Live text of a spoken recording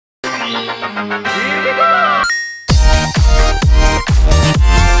Hello,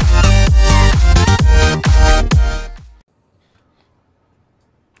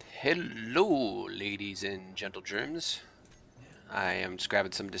 ladies and gentle germs. I am just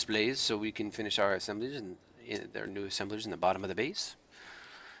grabbing some displays so we can finish our assemblies and their new assemblers in the bottom of the base.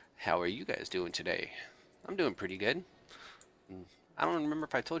 How are you guys doing today? I'm doing pretty good. I don't remember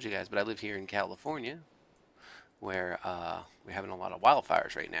if I told you guys, but I live here in California, where we're having a lot of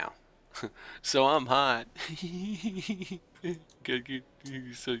wildfires right now. So I'm hot. You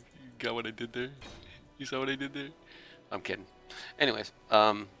got what I did there? You saw what I did there? I'm kidding. Anyways,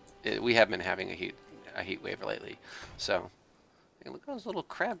 we have been having a heat wave lately. So, hey, look at those little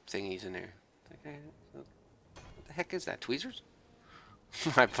crab thingies in there. What the heck is that? Tweezers?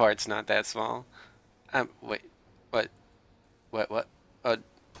 My part's not that small. Wait, what? What? I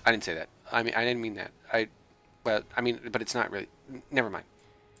didn't say that. I mean, I didn't mean that. Well, I mean, but it's not really. Never mind.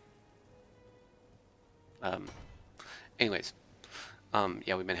 Anyways,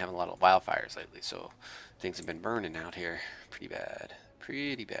 yeah, we've been having a lot of wildfires lately, so things have been burning out here pretty bad.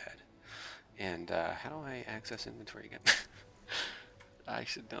 Pretty bad. And, how do I access inventory again? I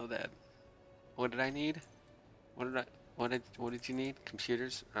should know that. What did I need? What did you need?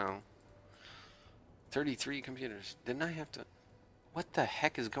 Computers? Oh. 33 computers. Didn't I have to... What the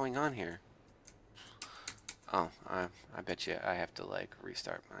heck is going on here? Oh, I bet you I have to, like,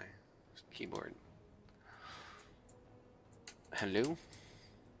 restart my keyboard. Hello?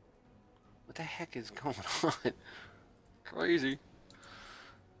 What the heck is going on? Crazy.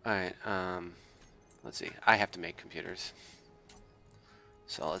 Alright, let's see. I have to make computers.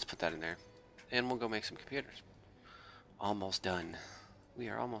 So let's put that in there. And we'll go make some computers. Almost done. We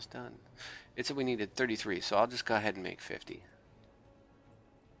are almost done. It said we needed 33, so I'll just go ahead and make 50.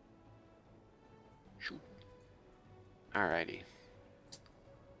 Shoot. Alrighty.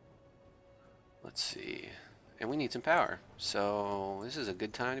 Let's see. And we need some power. So this is a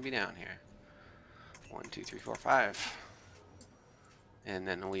good time to be down here. 1, 2, 3, 4, 5. And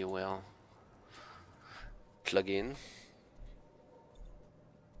then we will plug in.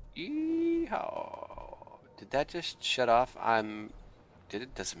 Yeehaw. Did that just shut off?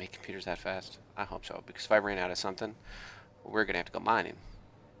 Does it make computers that fast? I hope so, because if I ran out of something, we're gonna have to go mining.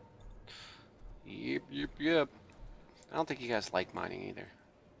 Yep. I don't think you guys like mining either.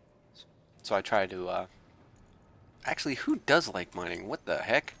 So I try to, actually, who does like mining? What the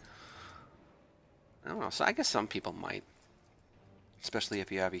heck? I don't know. So I guess some people might. Especially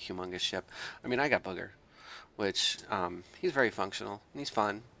if you have a humongous ship. I mean, I got Booger, which, he's very functional, and he's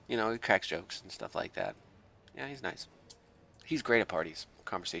fun. You know, he cracks jokes and stuff like that. Yeah, he's nice. He's great at parties.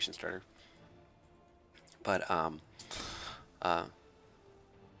 Conversation starter. But, I don't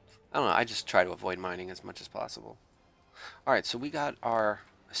know, I just try to avoid mining as much as possible. Alright, so we got our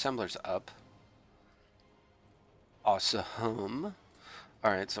assemblers up. Awesome.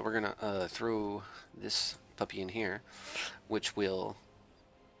 Alright, so we're gonna, throw this puppy in here, which will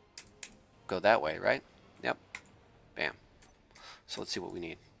go that way, right? Yep. Bam. So let's see what we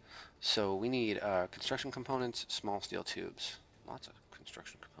need. So we need construction components, small steel tubes. Lots of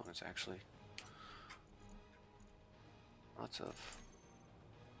construction components, actually. Lots of...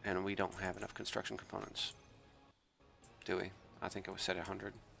 And we don't have enough construction components. Do we? I think it was set at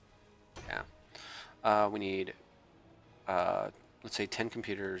 100. Yeah. We need, let's say 10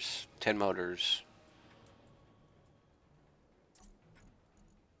 computers, 10 motors,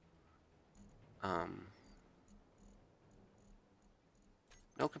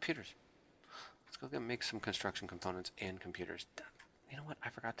 no computers. Let's go make some construction components and computers. You know what? I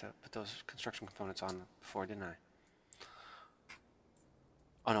forgot to put those construction components on before, didn't I?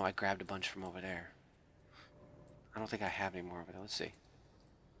 Oh no, I grabbed a bunch from over there. I don't think I have any more over there. Let's see.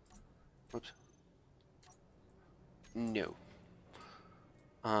 Whoops. No.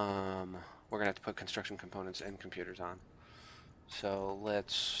 We're gonna have to put construction components and computers on. So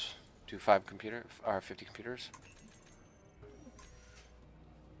let's do 50 computers.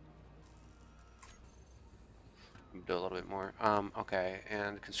 Do a little bit more. Okay,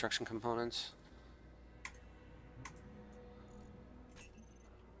 and construction components.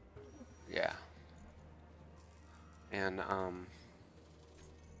 Yeah. And,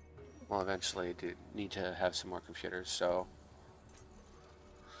 we'll eventually need to have some more computers, so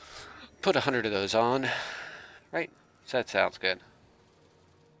put 100 of those on. Right? So that sounds good.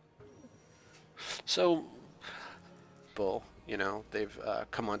 So, bull. You know, they've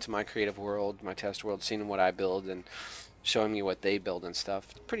come onto my creative world, my test world, seen what I build and showing me what they build and stuff.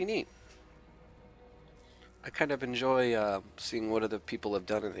 It's pretty neat. I kind of enjoy seeing what other people have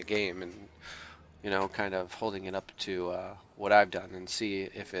done in the game and, you know, kind of holding it up to what I've done and see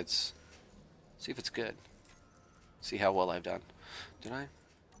if it's See if it's good. See how well I've done. Did I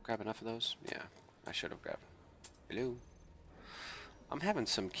grab enough of those? Yeah, I should have grabbed. Hello. I'm having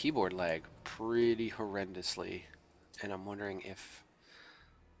some keyboard lag pretty horrendously, and I'm wondering if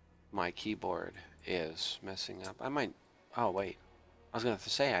my keyboard is messing up. I might... Oh, wait. I was going to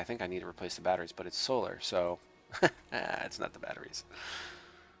say, I think I need to replace the batteries, but it's solar, so... it's not the batteries.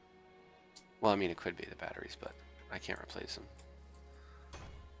 Well, I mean, it could be the batteries, but I can't replace them.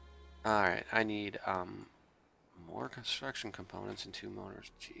 Alright, I need more construction components and 2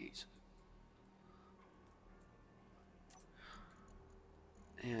 motors. Jeez.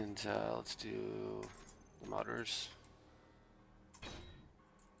 And let's do the motors.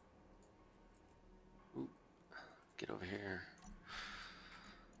 Ooh, get over here.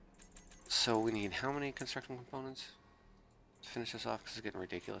 So we need how many construction components to finish this off? Because it's getting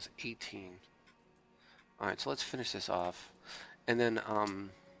ridiculous. 18. Alright, so let's finish this off. And then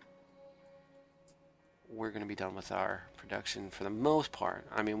we're going to be done with our production for the most part.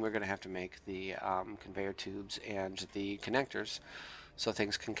 I mean, we're going to have to make the conveyor tubes and the connectors so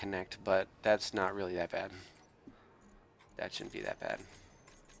things can connect, but that's not really that bad. That shouldn't be that bad.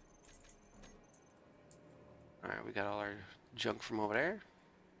 Alright, we got all our junk from over there.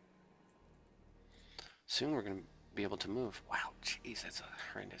 Soon we're going to be able to move. Wow, jeez, that's a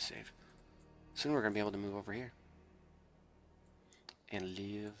horrendous save. Soon we're going to be able to move over here. And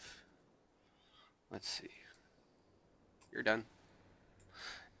live. Let's see. You're done.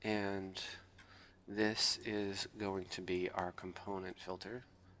 And this is going to be our component filter.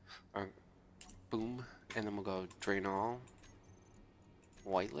 Our boom. And then we'll go drain all.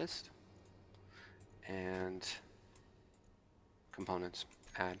 Whitelist. And components.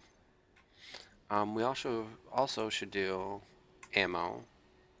 Add. We also should do ammo,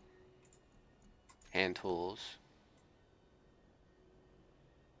 hand tools,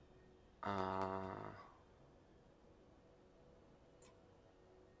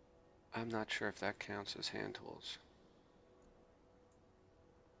 I'm not sure if that counts as hand tools.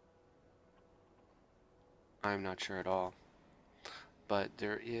 I'm not sure at all. But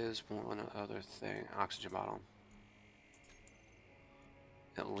there is one other thing. Oxygen bottle.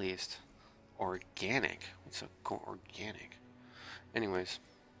 At least. Organic. What's organic? Anyways.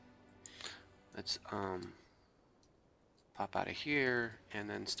 Let's pop out of here and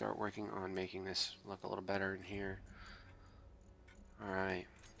then start working on making this look a little better in here. Alright.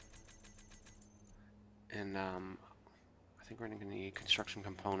 And I think we're going to need construction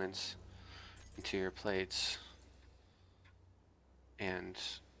components, interior plates, and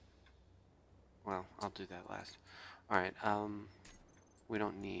well, I'll do that last. Alright, we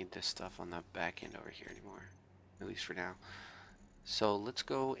don't need this stuff on the back end over here anymore, at least for now. So let's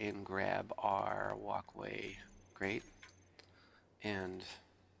go and grab our walkway grate and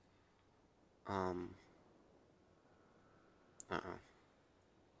I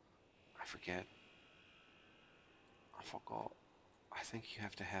forget. I forgot. I think you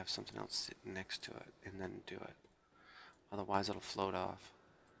have to have something else sit next to it and then do it. Otherwise it'll float off.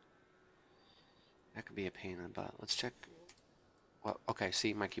 That could be a pain in the butt. Let's check. Well, okay,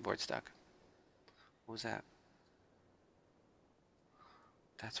 see, my keyboard's stuck. What was that?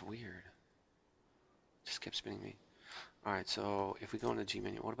 That's weird. Just kept spinning me. Alright, so if we go into G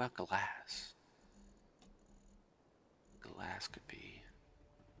menu, what about glass? Glass could be...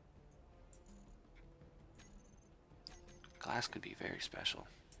 Glass could be very special.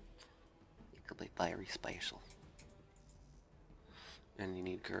 It could be very special. And you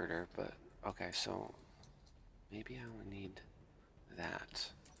need girder, but... Okay, so... Maybe I only need that.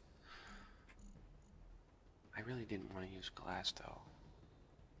 I really didn't want to use glass, though.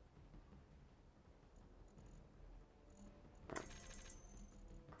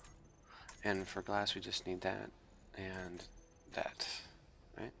 And for glass, we just need that and that,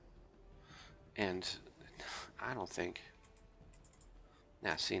 right? And I don't think...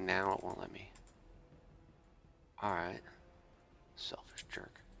 Now, see, now it won't let me. Alright. Selfish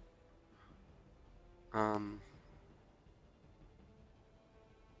jerk.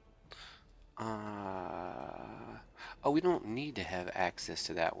 Oh, we don't need to have access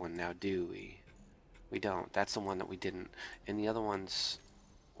to that one now, do we? We don't. That's the one that we didn't. And the other ones,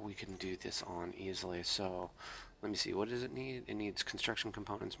 we can do this on easily. So, let me see. What does it need? It needs construction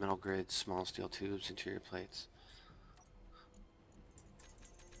components, metal grids, small steel tubes, interior plates.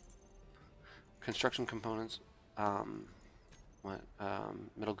 Construction components, metal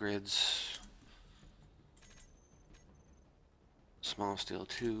grids, small steel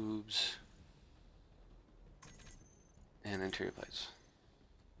tubes, and interior plates.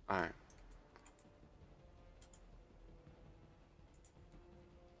 Alright.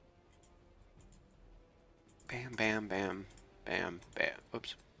 Bam, bam, bam, bam, bam.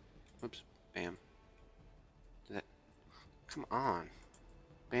 Oops, oops, bam. Did that? Come on.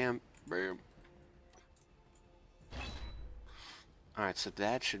 Bam, bam. Alright, so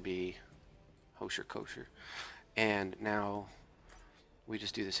that should be kosher, kosher. And now we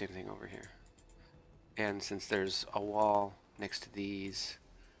just do the same thing over here. And since there's a wall next to these,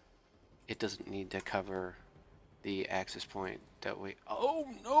 it doesn't need to cover the access point that we... Oh,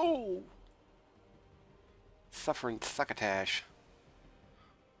 no! Suffering succotash.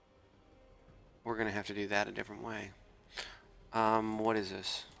 We're going to have to do that a different way. What is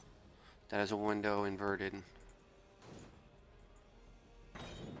this? That is a window inverted.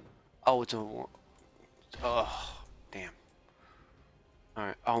 Oh, it's a... Oh, damn.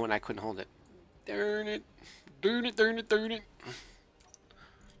 Alright. Oh, and I couldn't hold it. Darn it. Darn it, darn it, darn it.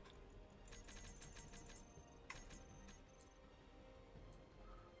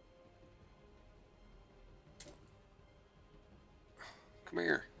 Come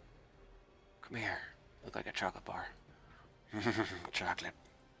here. Come here. Look like a chocolate bar. Chocolate.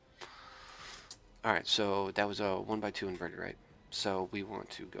 Alright, so that was a 1x2 inverted, right? So we want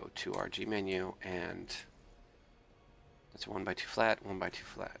to go to our G menu, and that's a 1x2 flat, 1x2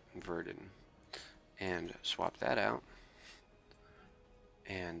 flat, inverted. And swap that out.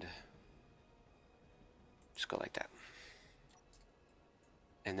 And just go like that.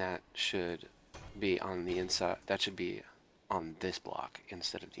 And that should be on the inside. That should be on this block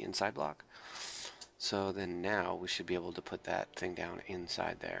instead of the inside block. So then now we should be able to put that thing down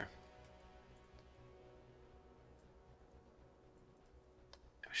inside there.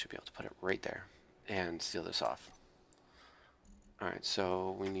 We should be able to put it right there and seal this off. Alright,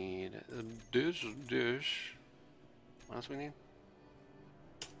 so we need this dish. What else we need?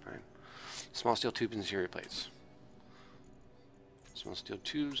 Alright. Small steel tubes and interior plates. Small steel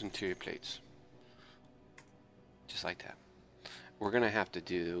tubes, interior plates. Just like that. We're gonna have to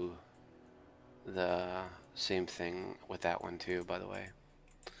do the same thing with that one too, by the way,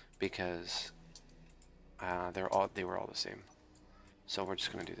 because they were all the same. So we're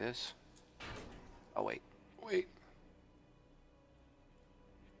just gonna do this. Oh wait, wait.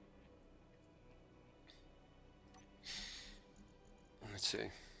 Let's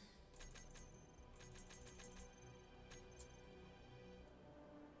see.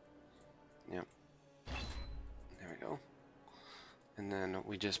 Yep. There we go. And then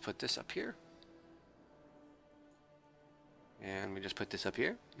we just put this up here. And we just put this up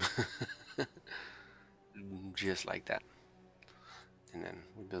here. Just like that. And then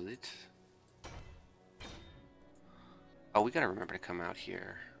we build it. Oh, we gotta remember to come out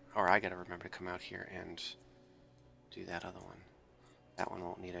here. Or I gotta remember to come out here and do that other one. That one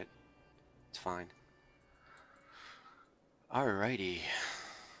won't need it. It's fine. Alrighty.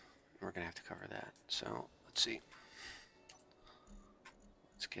 We're gonna have to cover that. So, let's see.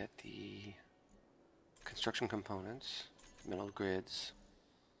 Let's get the construction components, metal grids,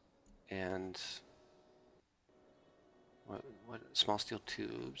 and what small steel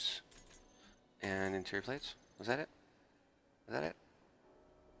tubes and interior plates. Was that it? Was that it?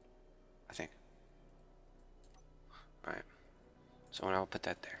 I think. Alright. So now I'll put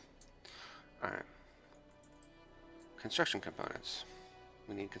that there. Alright. Construction components.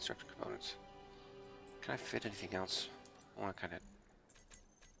 We need construction components. Can I fit anything else? I want to kind of...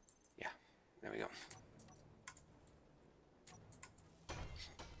 Yeah. There we go.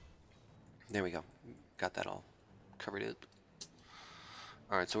 There we go. Got that all covered up.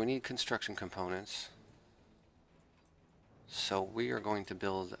 Alright, so we need construction components. So we are going to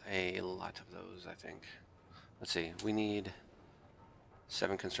build a lot of those, I think. Let's see. We need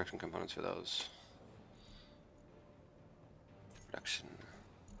 7 construction components for those. Production.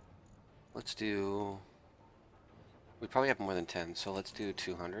 Let's do... We probably have more than 10, so let's do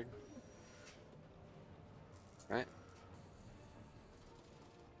 200. Right?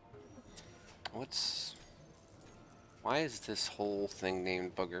 What's... Why is this whole thing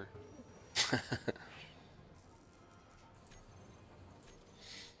named Booger?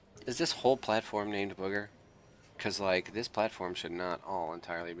 Is this whole platform named Booger? Because, like, this platform should not all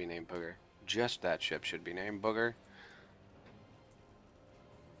entirely be named Booger. Just that ship should be named Booger.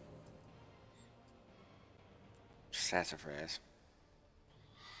 Sassafras.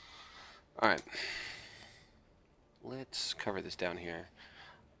 Alright. Let's cover this down here.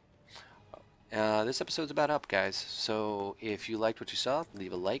 This episode's about up, guys. So if you liked what you saw,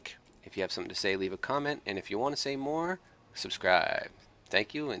 leave a like. If you have something to say, leave a comment. And if you want to say more, subscribe.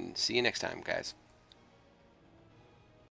 Thank you, and see you next time, guys.